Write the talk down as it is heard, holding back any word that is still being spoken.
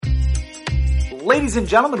Ladies and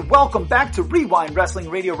gentlemen, welcome back to Wre-Wind Wrestling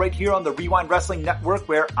Radio right here on the Wre-Wind Wrestling Network,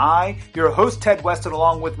 where I, your host Ted Weston,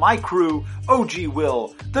 along with my crew, OG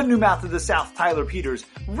Will, the New Mouth of the South Tyler Peters,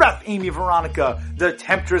 Ref Amy Veronica, the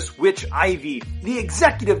Temptress Witch Ivy, the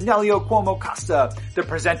Executive Nelio Cuomo Costa, the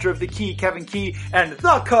presenter of The Key Kevin Key, and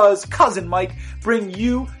the Cousin Mike bring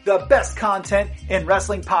you the best content in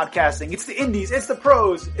wrestling podcasting. It's the indies, it's the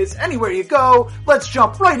pros, it's anywhere you go. Let's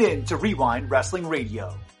jump right into Wre-Wind Wrestling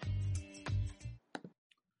Radio.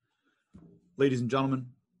 Ladies and gentlemen,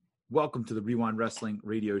 welcome to the Wre-Wind Wrestling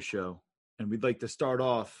Radio Show. And we'd like to start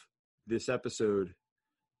off this episode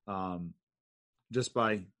just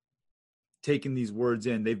by taking these words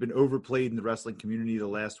in. They've been overplayed in the wrestling community the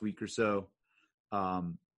last week or so,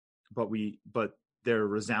 but they're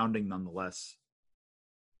resounding nonetheless.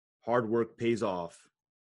 Hard work pays off.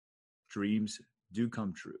 Dreams do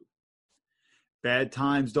come true. Bad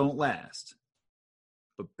times don't last,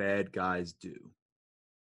 but bad guys do.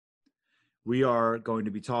 We are going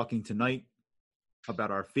to be talking tonight about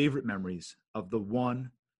our favorite memories of the one,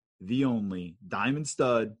 the only, Diamond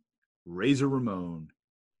Stud, Razor Ramon,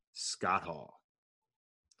 Scott Hall.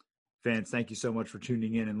 Fans, thank you so much for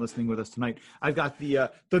tuning in and listening with us tonight. I've got the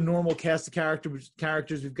normal cast of characters.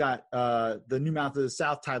 We've got the New Mouth of the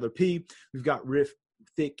South, Tyler P. We've got Riff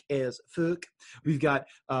Thick as Fuck. We've got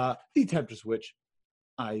the Temptress Witch,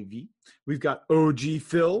 Ivy. We've got OG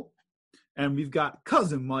Phil. And we've got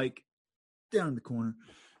Cousin Mike down in the corner.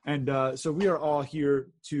 And so we are all here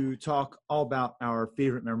to talk all about our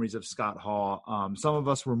favorite memories of Scott Hall. Some of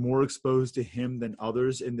us were more exposed to him than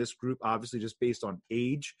others in this group, obviously just based on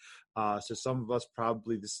age. So some of us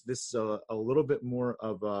probably this is a little bit more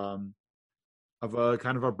of a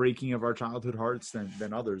kind of a breaking of our childhood hearts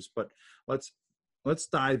than others. But let's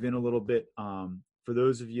dive in a little bit. For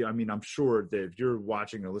those of you, I mean, I'm sure that if you're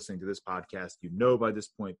watching or listening to this podcast, you know by this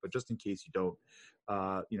point, but just in case you don't,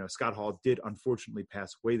 Scott Hall did unfortunately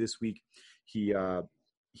pass away this week. He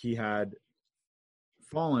had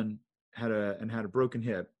fallen, had a broken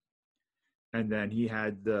hip, and then he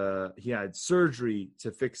had surgery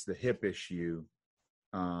to fix the hip issue,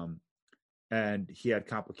 and he had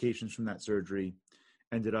complications from that surgery.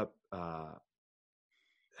 Ended up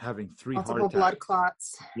having multiple heart attacks. Blood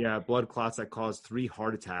clots. Yeah, blood clots that caused 3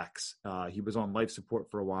 heart attacks. He was on life support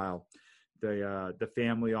for a while. The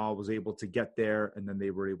family all was able to get there, and then they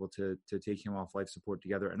were able to take him off life support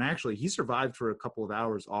together. And actually, he survived for a couple of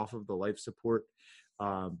hours off of the life support,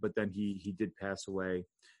 but then he did pass away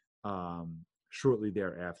shortly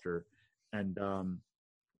thereafter. And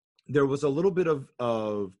there was a little bit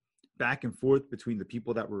of back and forth between the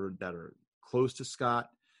people that are close to Scott.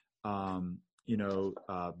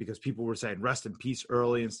 Because people were saying rest in peace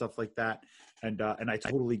early and stuff like that. And I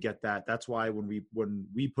totally get that. That's why when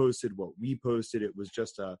we posted what we posted, it was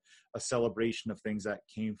just a celebration of things that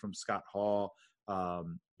came from Scott Hall,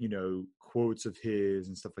 quotes of his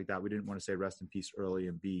and stuff like that. We didn't want to say rest in peace early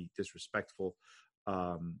and be disrespectful.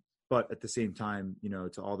 But at the same time,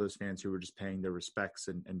 to all those fans who were just paying their respects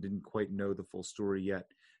and didn't quite know the full story yet,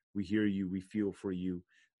 we hear you, we feel for you.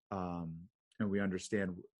 And we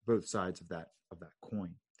understand both sides of that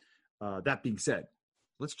coin. That being said,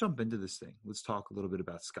 let's jump into this thing. Let's talk a little bit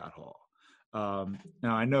about Scott Hall.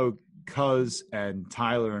 Now, I know Cuz and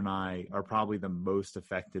Tyler and I are probably the most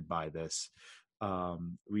affected by this.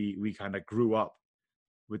 We kind of grew up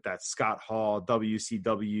with that Scott Hall,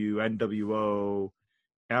 WCW, NWO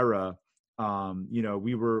era.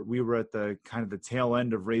 We were at the kind of the tail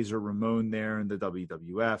end of Razor Ramon there in the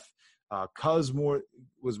WWF. Cuz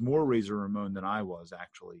was more Razor Ramon than I was,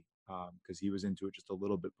 actually, because he was into it just a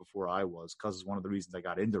little bit before I was. Cuz is one of the reasons I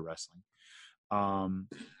got into wrestling.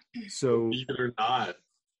 So believe it or not,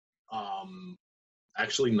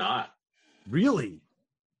 actually not. Really?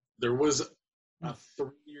 There was a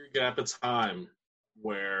 3-year gap of time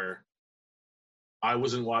where I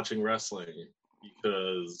wasn't watching wrestling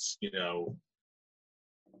because, A,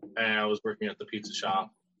 I was working at the pizza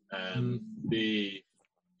shop, and B,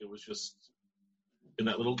 it was just in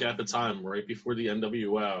that little gap of time right before the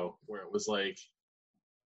NWO where it was like,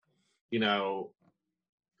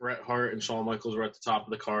 Bret Hart and Shawn Michaels were at the top of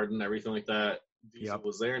the card and everything like that. Diesel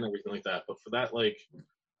was there and everything like that. But for that,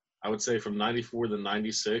 I would say from 94 to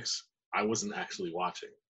 96, I wasn't actually watching.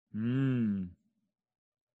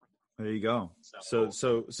 There you go.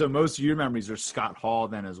 So most of your memories are Scott Hall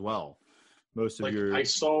then as well. Most of I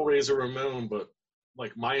saw Razor Ramon, but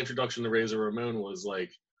my introduction to Razor Ramon was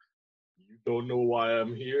you don't know why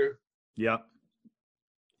I'm here. Yep.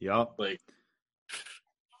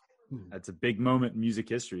 That's a big moment in music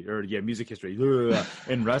history,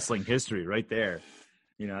 in wrestling history right there.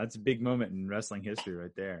 That's a big moment in wrestling history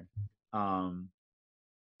right there.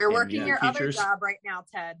 You're working your other features. job right now,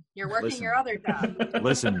 Ted. You're working your other job.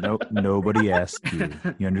 Listen, nobody asked you.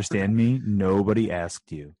 You understand me? Nobody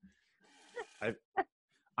asked you.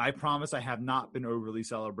 I promise I have not been overly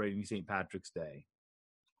celebrating St. Patrick's Day.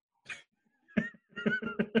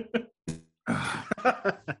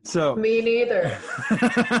 So Me neither.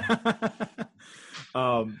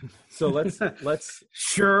 So let's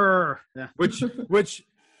Sure. which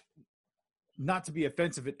not to be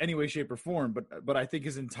offensive in any way, shape, or form, but I think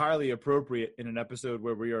is entirely appropriate in an episode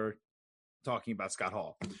where we are talking about Scott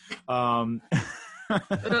Hall.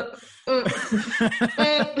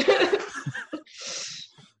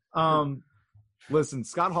 Listen,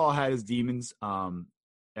 Scott Hall had his demons, and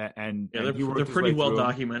they're pretty well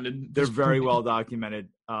documented. They're very well documented.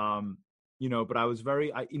 But I was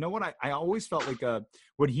I always felt like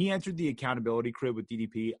when he entered the accountability crib with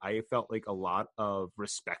DDP, I felt like a lot of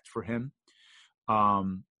respect for him,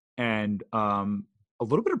 and a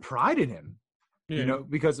little bit of pride in him. Yeah.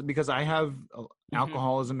 Because I have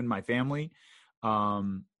alcoholism in my family.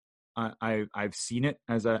 I've seen it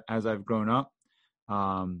as I've grown up.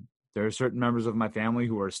 There are certain members of my family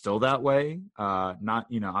who are still that way. Not,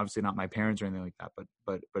 obviously not my parents or anything like that,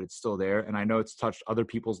 but it's still there. And I know it's touched other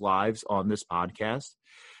people's lives on this podcast.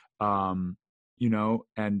 I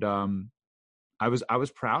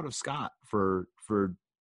was proud of Scott for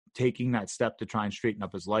taking that step to try and straighten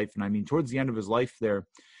up his life. And I mean, towards the end of his life there,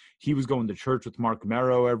 he was going to church with Mark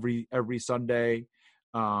Merrow every Sunday.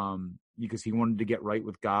 Because he wanted to get right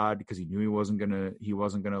with God, because he knew he wasn't gonna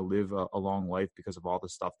live a long life because of all the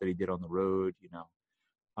stuff that he did on the road,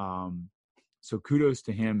 So kudos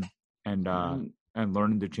to him and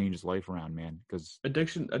learning to change his life around, man. Because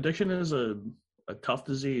addiction is a tough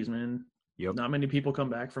disease, man. Yep. Not many people come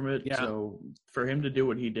back from it. Yeah. So for him to do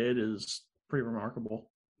what he did is pretty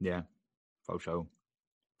remarkable. Yeah, for sure.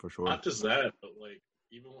 Not just that, but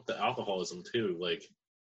even with the alcoholism too,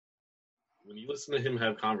 when you listen to him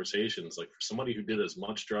have conversations, for somebody who did as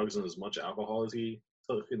much drugs and as much alcohol as he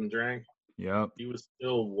took and drank, he was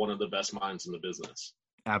still one of the best minds in the business.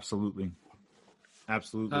 Absolutely.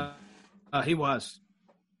 He was.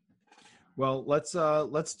 Well, let's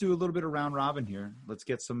do a little bit of round robin here. Let's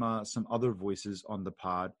get some other voices on the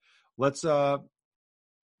pod. Let's go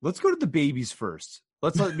to the babies first.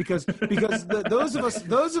 Because those of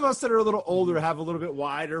us that are a little older have a little bit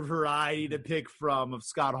wider variety to pick from of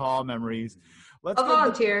Scott Hall memories. Let's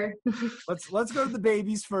volunteer. Let's go to the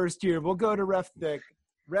babies first here. We'll go to Ref Thick.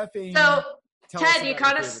 Ref Amy. So Ted,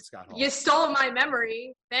 you stole my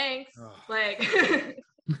memory. Thanks. Oh.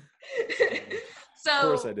 So of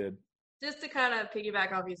course I did. Just to kind of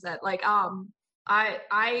piggyback off you said,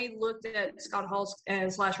 I looked at Scott Hall's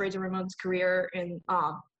and / Razor Ramon's career in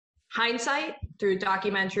hindsight through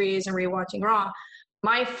documentaries and rewatching Raw.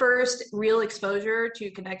 My first real exposure to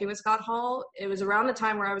connecting with Scott Hall, it was around the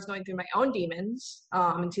time where I was going through my own demons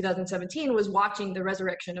in 2017, was watching the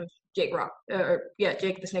resurrection of Jake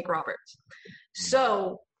the Snake Roberts.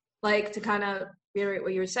 So, to kind of reiterate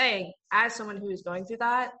what you were saying, as someone who is going through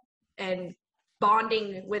that and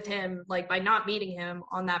bonding with him, by not meeting him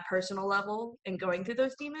on that personal level and going through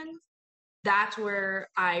those demons, that's where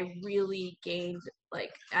I really gained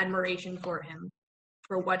admiration for him,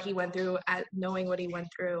 for what he went through, knowing what he went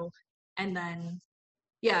through. And then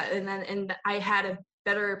I had a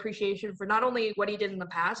better appreciation for not only what he did in the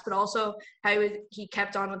past, but also how he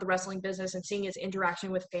kept on with the wrestling business and seeing his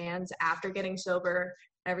interaction with fans after getting sober,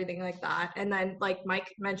 everything like that. And then, like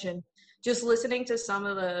Mike mentioned, just listening to some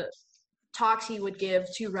of the talks he would give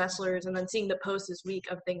to wrestlers and then seeing the posts this week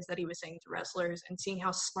of things that he was saying to wrestlers and seeing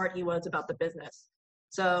how smart he was about the business.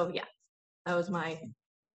 So, yeah, that was my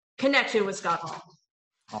connection with Scott Hall.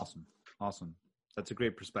 Awesome. That's a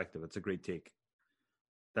great perspective. That's a great take.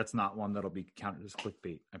 That's not one that'll be counted as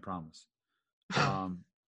clickbait, I promise.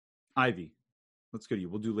 Ivy, let's go to you.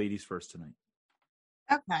 We'll do ladies first tonight.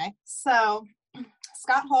 Okay. So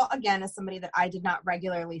Scott Hall, again, is somebody that I did not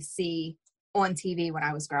regularly see on TV when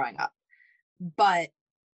I was growing up. But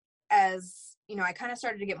as, I kind of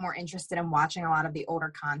started to get more interested in watching a lot of the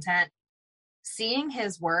older content. Seeing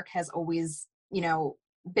his work has always,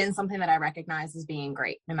 been something that I recognize as being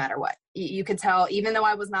great, no matter what. You could tell, even though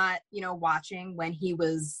I was not, watching when he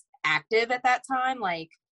was active at that time, I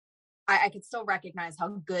could still recognize how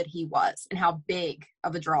good he was and how big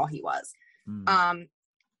of a draw he was.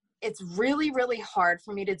 It's really, really hard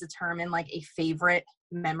for me to determine a favorite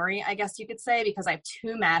memory, I guess you could say, because I have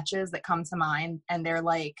two matches that come to mind, and they're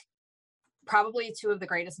probably two of the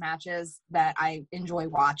greatest matches that I enjoy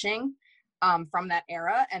watching from that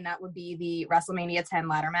era, and that would be the WrestleMania 10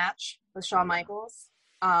 ladder match with Shawn Michaels.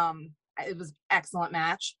 it was excellent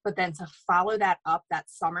match. But then to follow that up, that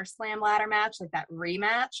SummerSlam ladder match, like that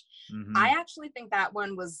rematch, I actually think that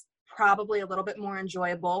one was probably a little bit more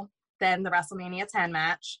enjoyable than the WrestleMania 10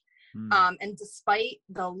 match. And despite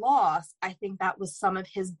the loss, I think that was some of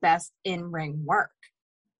his best in-ring work.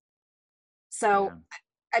 So,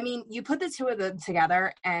 I mean, you put the two of them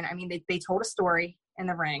together, and I mean, they told a story in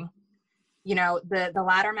the ring. You know, the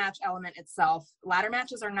ladder match element itself, ladder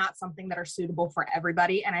matches are not something that are suitable for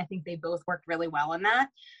everybody, and I think they both worked really well in that.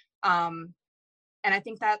 And I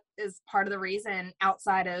think that is part of the reason,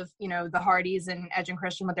 outside of, you know, the Hardys and Edge and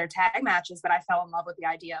Christian with their tag matches, that I fell in love with the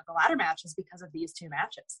idea of the ladder matches because of these two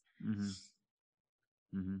matches.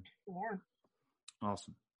 Yeah.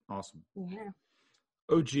 Awesome. Yeah.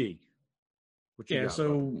 OG. What you got, so,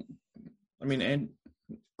 brother? I mean, and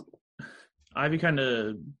Ivy kind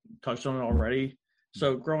of touched on it already.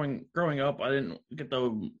 So growing up, I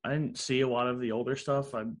didn't see a lot of the older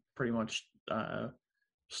stuff. I pretty much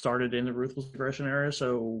started in the Ruthless Aggression era.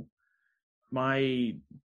 So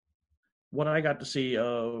what I got to see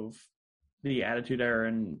of the Attitude Era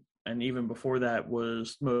and even before that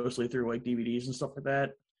was mostly through like DVDs and stuff like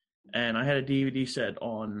that. And I had a DVD set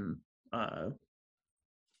on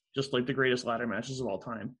just like the greatest ladder matches of all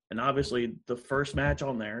time. And obviously the first match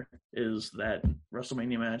on there is that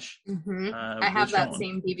WrestleMania match. I have that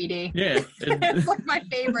same DVD. Yeah. It's like my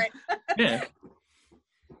favorite. Yeah.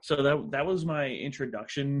 So that was my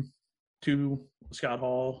introduction to Scott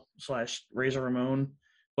Hall / Razor Ramon.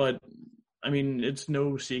 But I mean, it's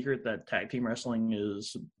no secret that tag team wrestling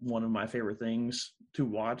is one of my favorite things to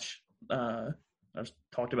watch. I've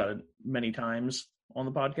talked about it many times on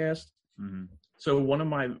the podcast. So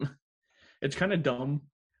it's kind of dumb,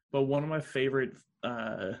 but one of my favorite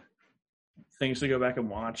things to go back and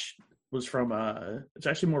watch was from, it's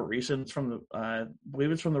actually more recent. It's from I believe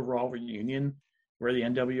it's from the Raw reunion where the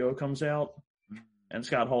NWO comes out and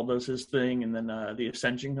Scott Hall does his thing. And then the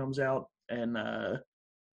Ascension comes out and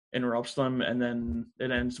interrupts them. And then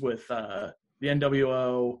it ends with the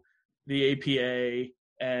NWO, the APA,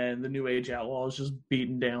 and the New Age Outlaws just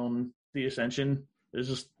beating down the Ascension. It's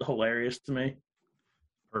just hilarious to me.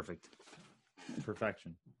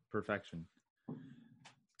 Perfection.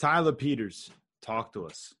 Tyler Peters, talk to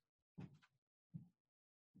us.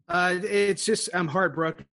 It's just, I'm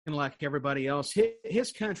heartbroken like everybody else.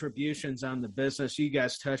 His contributions on the business, you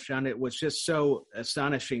guys touched on it, was just so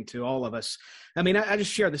astonishing to all of us. I mean, I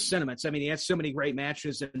just share the sentiments. I mean, he had so many great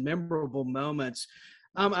matches and memorable moments.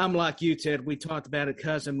 I'm like you, Ted. We talked about it,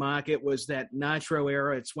 Cousin Mike. It was that Nitro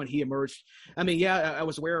era. It's when he emerged. I mean, yeah, I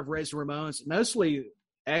was aware of Razor Ramon's, mostly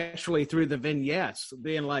actually through the vignettes,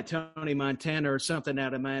 being like Tony Montana or something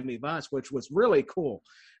out of Miami Vice, which was really cool.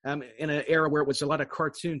 In an era where it was a lot of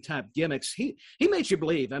cartoon-type gimmicks. He made you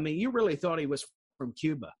believe. I mean, you really thought he was from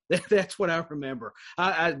Cuba. That's what I remember.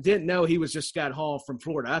 I didn't know he was just Scott Hall from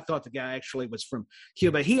Florida. I thought the guy actually was from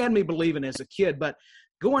Cuba. He had me believing as a kid, but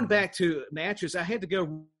going back to matches, I had to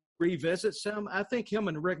go revisit some. I think him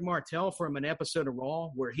and Rick Martel from an episode of Raw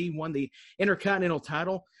where he won the Intercontinental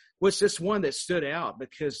title was just one that stood out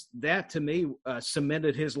because that, to me,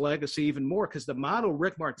 cemented his legacy even more because the model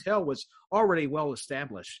Rick Martel was already well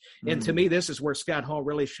established. And to me, this is where Scott Hall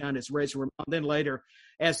really shined as Razor Ramon. Then later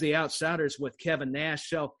as the Outsiders with Kevin Nash.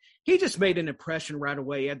 So he just made an impression right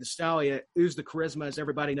away. He had the style, he oozed the charisma, as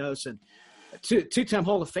everybody knows, and two-time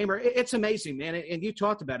Hall of Famer. It's amazing, man. And you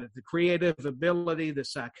talked about it, the creative ability, the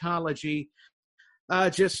psychology. I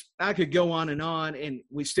could go on, and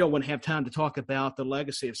we still wouldn't have time to talk about the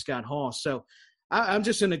legacy of Scott Hall. So I'm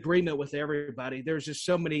just in agreement with everybody. There's just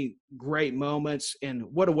so many great moments, and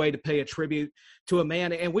what a way to pay a tribute to a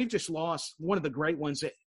man. And we've just lost one of the great ones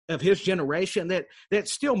of his generation that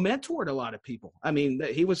still mentored a lot of people. I mean,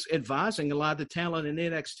 he was advising a lot of the talent in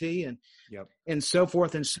NXT and so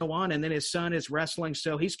forth and so on. And then his son is wrestling.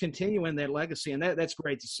 So he's continuing that legacy, and that's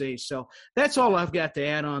great to see. So that's all I've got to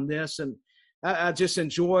add on this. And I just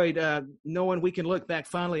enjoyed knowing we can look back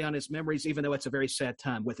finally on his memories, even though it's a very sad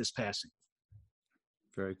time with his passing.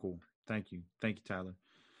 Very cool. Thank you, Tyler.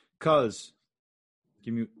 Cuz,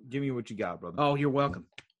 give me what you got, brother. Oh, you're welcome.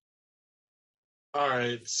 All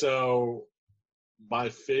right, so my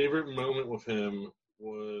favorite moment with him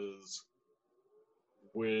was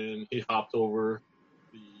when he hopped over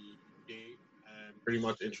the gate and pretty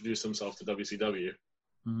much introduced himself to WCW.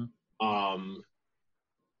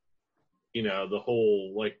 You know, the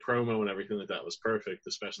whole like promo and everything like that was perfect,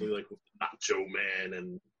 especially like with Nacho Man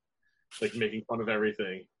and like making fun of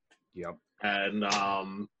everything. Yep. And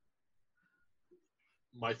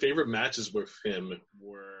my favorite matches with him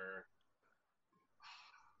were,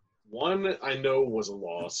 one I know was a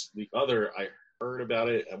loss. The other I heard about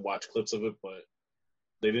it and watched clips of it, but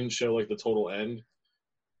they didn't show like the total end.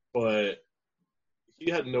 But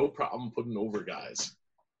he had no problem putting over guys.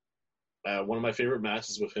 One of my favorite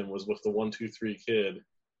matches with him was with the 1-2-3 Kid.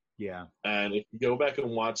 Yeah. And if you go back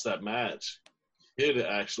and watch that match, Kid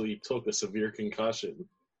actually took a severe concussion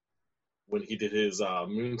when he did his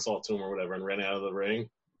moonsault to him or whatever and ran out of the ring.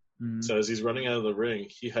 Mhm. So as he's running out of the ring,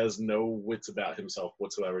 he has no wits about himself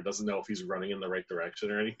whatsoever. Doesn't know if he's running in the right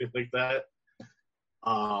direction or anything like that.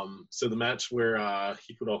 So the match where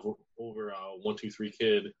he put over 1-2-3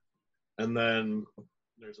 Kid, and then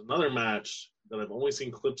there's another match that I've only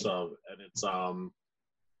seen clips of, and it's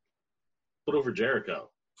put over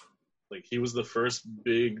Jericho. Like, he was the first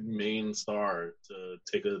big main star to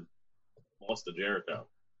take a loss to Jericho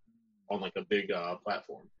on like a big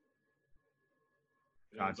platform.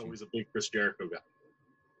 He's always a big Chris Jericho guy.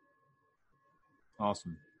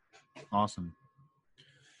 Awesome.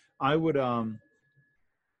 I would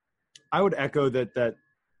echo that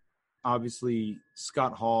obviously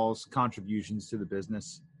Scott Hall's contributions to the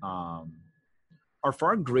business are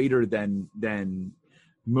far greater than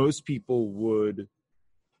most people would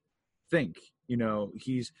think. You know,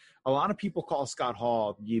 a lot of people call Scott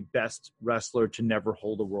Hall the best wrestler to never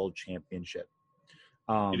hold a world championship.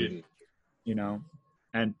 He didn't. You know,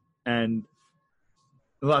 and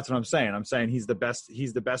that's what I'm saying. I'm saying he's the best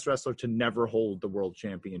wrestler to never hold the world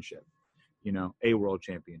championship, you know, a world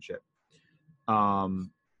championship.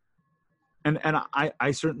 And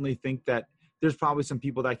I certainly think that there's probably some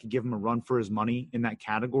people that could give him a run for his money in that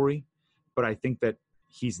category, but I think that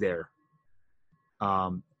he's there.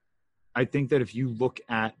 I think that if you look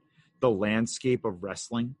at the landscape of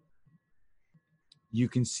wrestling, you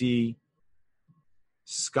can see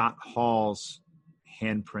Scott Hall's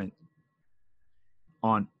handprint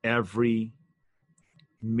on every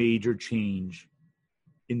major change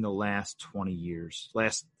in the last 20 years,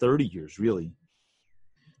 last 30 years, really.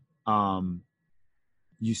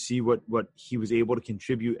 You see what he was able to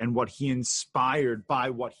contribute and what he inspired by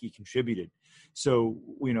what he contributed. So,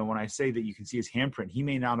 you know, when I say that you can see his handprint, he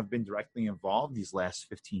may not have been directly involved these last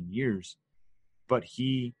 15 years, but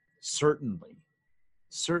he certainly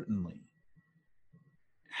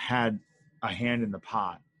had a hand in the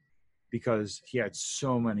pot because he had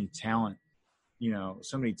so many talented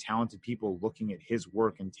people looking at his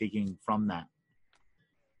work and taking from that.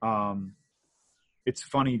 It's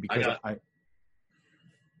funny because I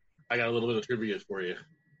got a little bit of trivia for you,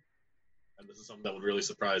 and this is something that would really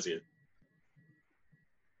surprise you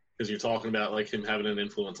because you're talking about like him having an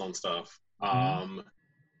influence on stuff.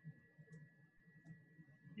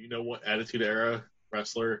 You know what Attitude Era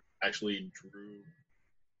wrestler actually drew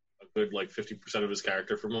a good like 50% of his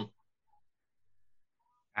character from him?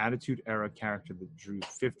 Attitude Era character that drew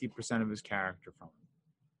 50% of his character from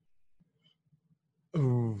him.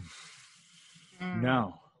 Ooh.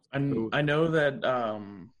 No. I know that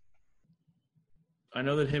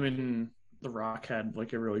him and The Rock had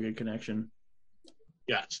like a really good connection.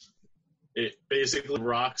 Yes. It basically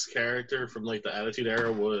Rock's character from like the Attitude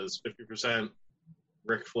Era was 50%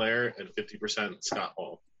 Ric Flair and 50% Scott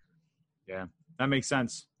Hall. Yeah, that makes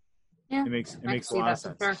sense. Yeah, it makes a lot of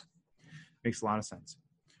sense. Makes a lot of sense.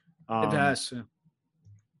 It does.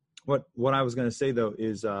 What I was going to say though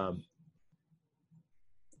is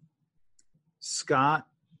Scott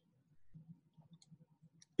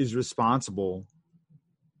is responsible,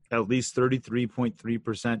 at least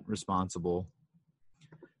 33.3% responsible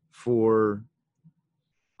for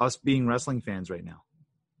us being wrestling fans right now.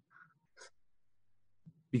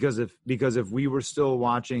 Because if we were still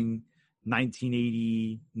watching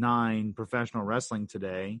 1989 professional wrestling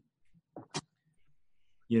today,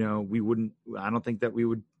 you know, I don't think that we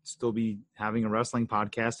would still be having a wrestling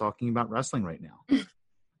podcast talking about wrestling right now.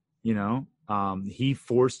 You know, he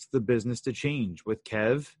forced the business to change with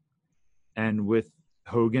Kev and with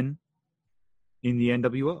Hogan in the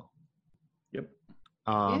NWO. Yep.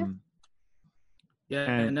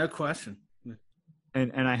 Yeah, no question.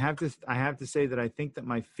 And I have to say that I think that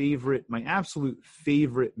my absolute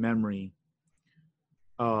favorite memory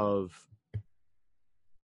of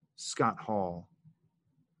Scott Hall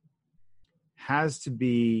has to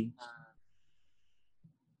be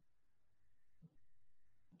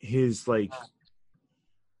his like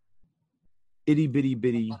itty bitty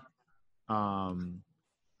bitty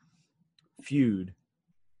feuds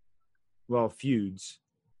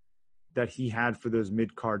that he had for those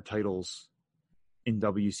mid-card titles in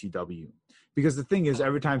WCW. Because the thing is,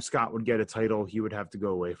 every time Scott would get a title, he would have to go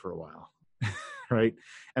away for a while. Right?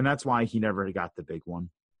 And that's why he never got the big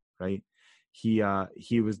one. Right? he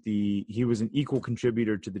was an equal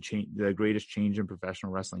contributor to the greatest change in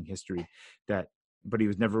professional wrestling history. But he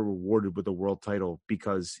was never rewarded with a world title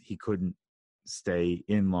because he couldn't stay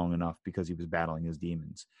in long enough because he was battling his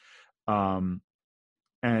demons.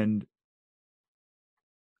 And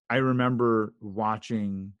I remember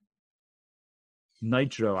watching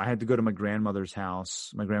Nitro. I had to go to my grandmother's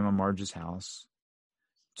house, my grandma Marge's house,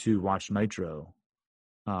 to watch Nitro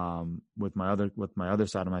with my other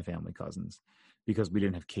side of my family cousins because we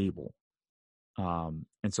didn't have cable. And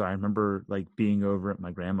so I remember like being over at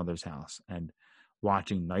my grandmother's house and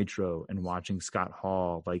watching Nitro and watching Scott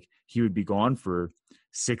Hall. Like he would be gone for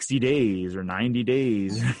 60 days or 90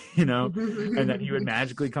 days, and then he would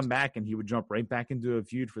magically come back and he would jump right back into a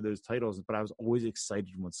feud for those titles. But I was always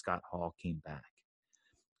excited when Scott Hall came back.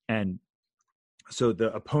 And so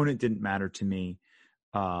the opponent didn't matter to me.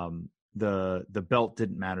 The belt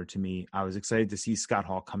didn't matter to me. I was excited to see Scott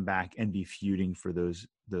Hall come back and be feuding for those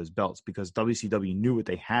belts because WCW knew what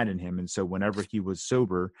they had in him. And so whenever he was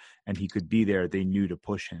sober and he could be there, they knew to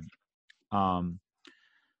push him.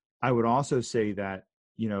 I would also say that,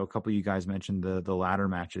 a couple of you guys mentioned the ladder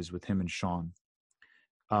matches with him and Shawn.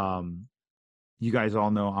 You guys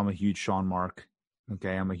all know I'm a huge Shawn mark.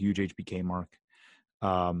 Okay. I'm a huge HBK mark.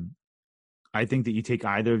 I think that you take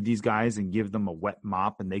either of these guys and give them a wet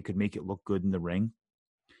mop and they could make it look good in the ring.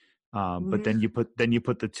 But then you put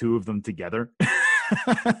the two of them together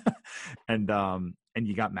and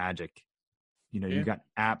you got magic. You got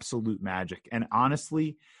absolute magic. And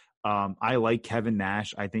honestly, I like Kevin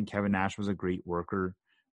Nash. I think Kevin Nash was a great worker.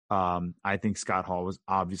 I think Scott Hall was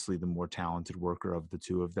obviously the more talented worker of the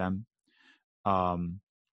two of them.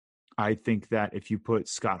 I think that if you put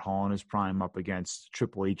Scott Hall in his prime up against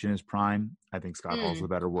Triple H in his prime, I think Scott Hall's the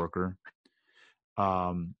better worker.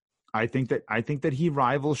 I think that he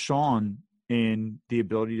rivals Shawn in the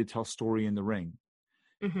ability to tell story in the ring.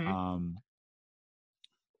 Mm-hmm.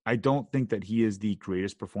 I don't think that he is the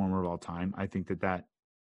greatest performer of all time. I think that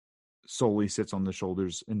solely sits on the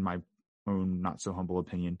shoulders, in my own not so humble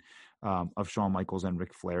opinion, of Shawn Michaels and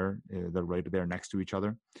Ric Flair. They're right there next to each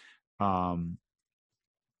other.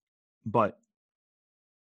 But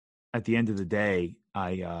at the end of the day,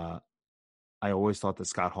 I always thought that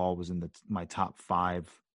Scott Hall was in my top 5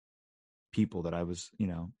 people that I was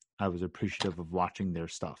appreciative of watching their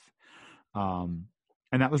stuff. And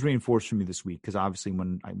that was reinforced for me this week because obviously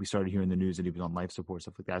when we started hearing the news that he was on life support,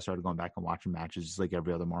 stuff like that, I started going back and watching matches just like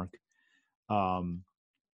every other mark.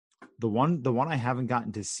 The one I haven't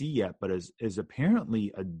gotten to see yet, but is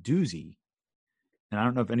apparently a doozy, and I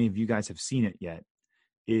don't know if any of you guys have seen it yet,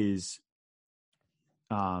 is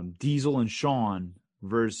Diesel and Shawn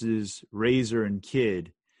versus Razor and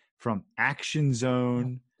Kid from Action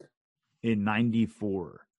Zone in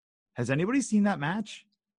 '94. Has anybody seen that match?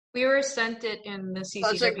 We were sent it in the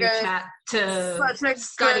CCW chat to such a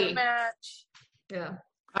Scotty. good match. Yeah.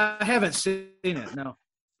 I haven't seen it. No.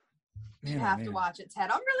 You have to watch it,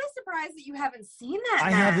 Ted. I'm really surprised that you haven't seen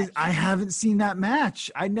that match. I haven't seen that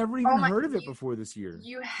match. I never even heard of it before this year.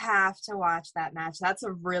 You have to watch that match. That's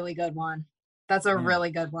a really good one.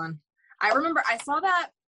 Really good one. I remember I saw that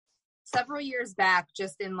several years back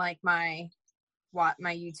just in like my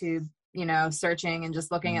YouTube, searching and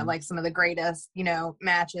just looking at like some of the greatest,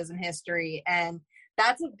 matches in history. And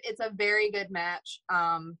it's a very good match.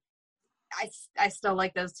 I still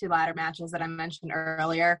like those 2 ladder matches that I mentioned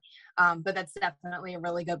earlier. But that's definitely a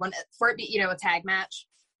really good one for it be, a tag match.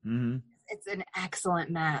 Mm-hmm. It's an excellent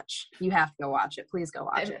match. You have to go watch it. Please go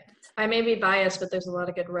watch it. I may be biased, but there's a lot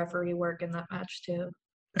of good referee work in that match too.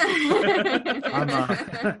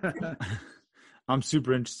 I'm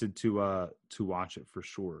super interested to watch it for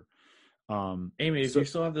sure. Amy, if you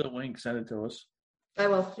still have the link, send it to us. I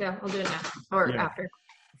will. Yeah, I'll do it now or after.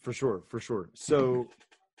 For sure. So,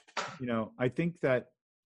 I think that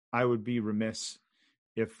I would be remiss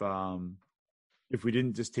if we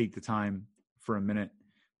didn't just take the time for a minute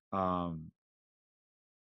to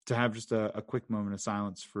have just a quick moment of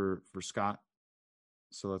silence for Scott.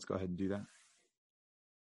 So let's go ahead and do that.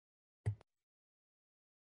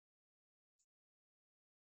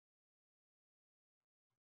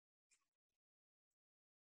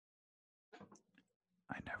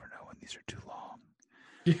 I never know when these are too long.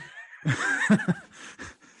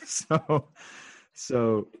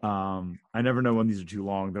 So I never know when these are too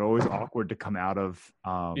long. They're always awkward to come out of.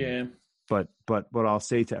 But what I'll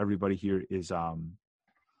say to everybody here is I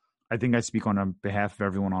think I speak on behalf of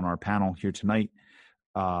everyone on our panel here tonight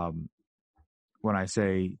when I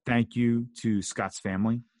say thank you to Scott's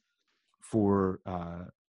family for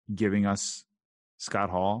giving us Scott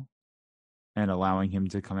Hall and allowing him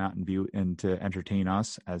to come out and to entertain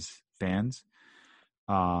us as fans.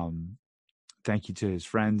 Thank you to his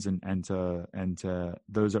friends and to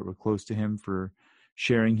those that were close to him for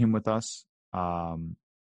sharing him with us.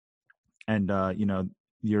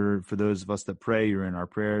 You're, for those of us that pray, you're in our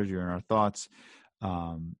prayers, you're in our thoughts.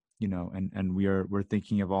 And we're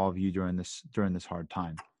thinking of all of you during this hard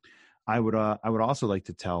time. I would also like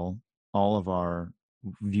to tell all of our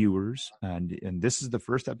viewers, and this is the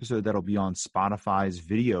first episode that'll be on Spotify's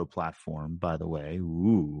video platform, by the way.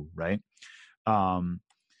 Ooh, right?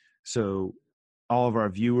 So all of our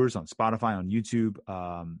viewers on Spotify, on YouTube,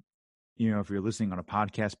 if you're listening on a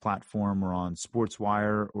podcast platform or on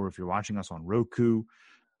SportsWire, or if you're watching us on Roku,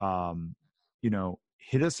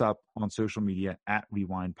 hit us up on social media at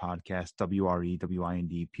Wre-Wind Podcast,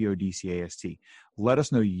 WREWIND PODCAST. Let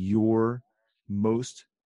us know your most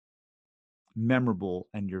memorable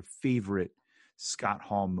and your favorite Scott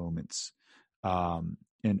Hall moments.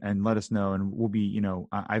 And let us know, and we'll be,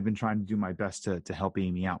 I've been trying to do my best to help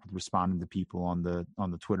Amy out with responding to people on the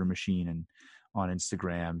Twitter machine and on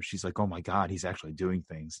Instagram. She's like, oh my God, he's actually doing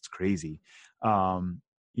things. It's crazy.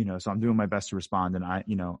 So I'm doing my best to respond, and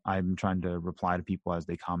I'm trying to reply to people as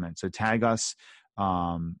they comment. So tag us,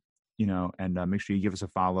 and make sure you give us a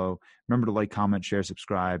follow. Remember to like, comment, share,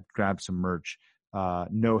 subscribe, grab some merch.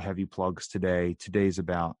 No heavy plugs today. Today's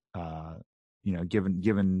about,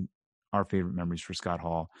 given our favorite memories for Scott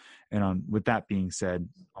Hall. And with that being said,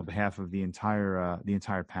 on behalf of the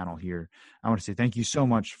entire panel here, I want to say thank you so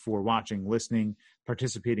much for watching, listening,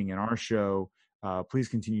 participating in our show. Please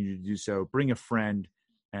continue to do so. Bring a friend,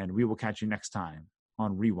 and we will catch you next time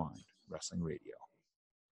on Wre-Wind Wrestling Radio.